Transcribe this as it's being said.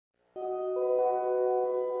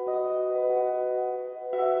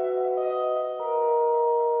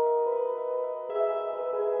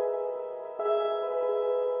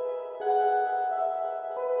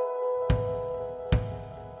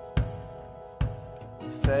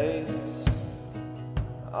face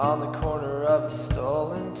on the corner of a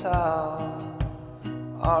stolen town,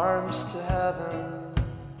 arms to heaven,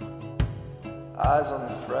 eyes on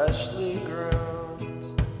the freshly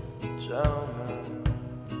groomed gentleman.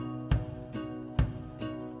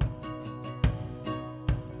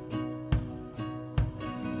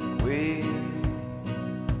 We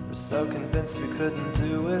were so convinced we couldn't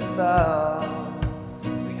do without.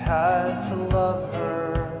 We had to love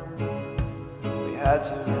her, we had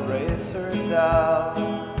to erase her doubt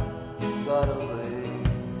subtly.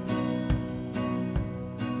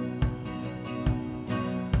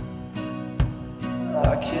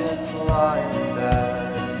 Our kids lying in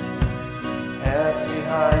bed, hands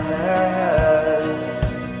behind their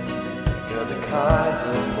heads. Think of the kinds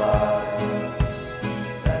of lives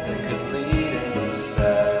that they could lead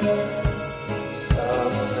instead, so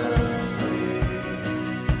simply.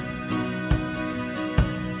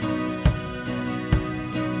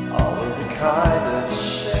 All of the kind of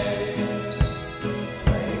shapes,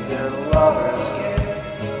 playing their lovers'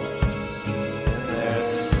 games in their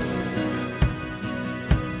sleep.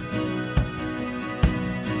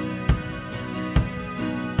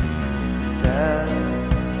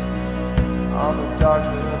 Dance on the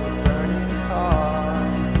darkness of a burning car.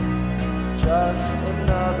 Just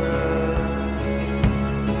another,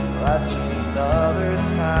 that's just another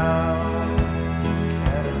town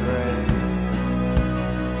can't erase.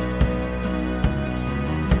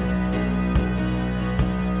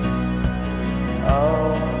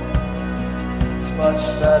 Oh, it's much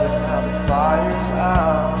better now the fire's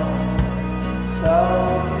out. Tell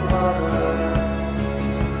the mother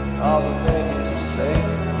all the babies are safe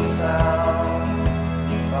and sound,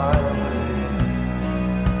 finally.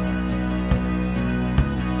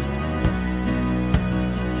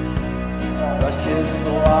 The kids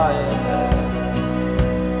lie in bed,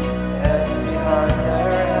 hands behind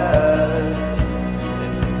their heads. They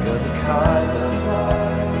think of the kind of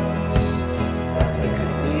lives that they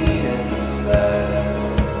could lead instead,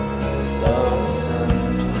 so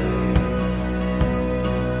simply.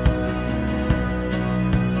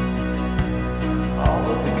 All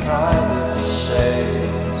of the kinds of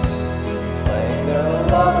shapes, playing their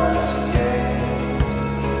lovers' games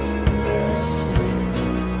in their sleep.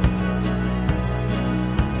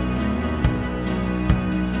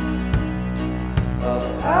 Of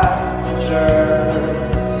past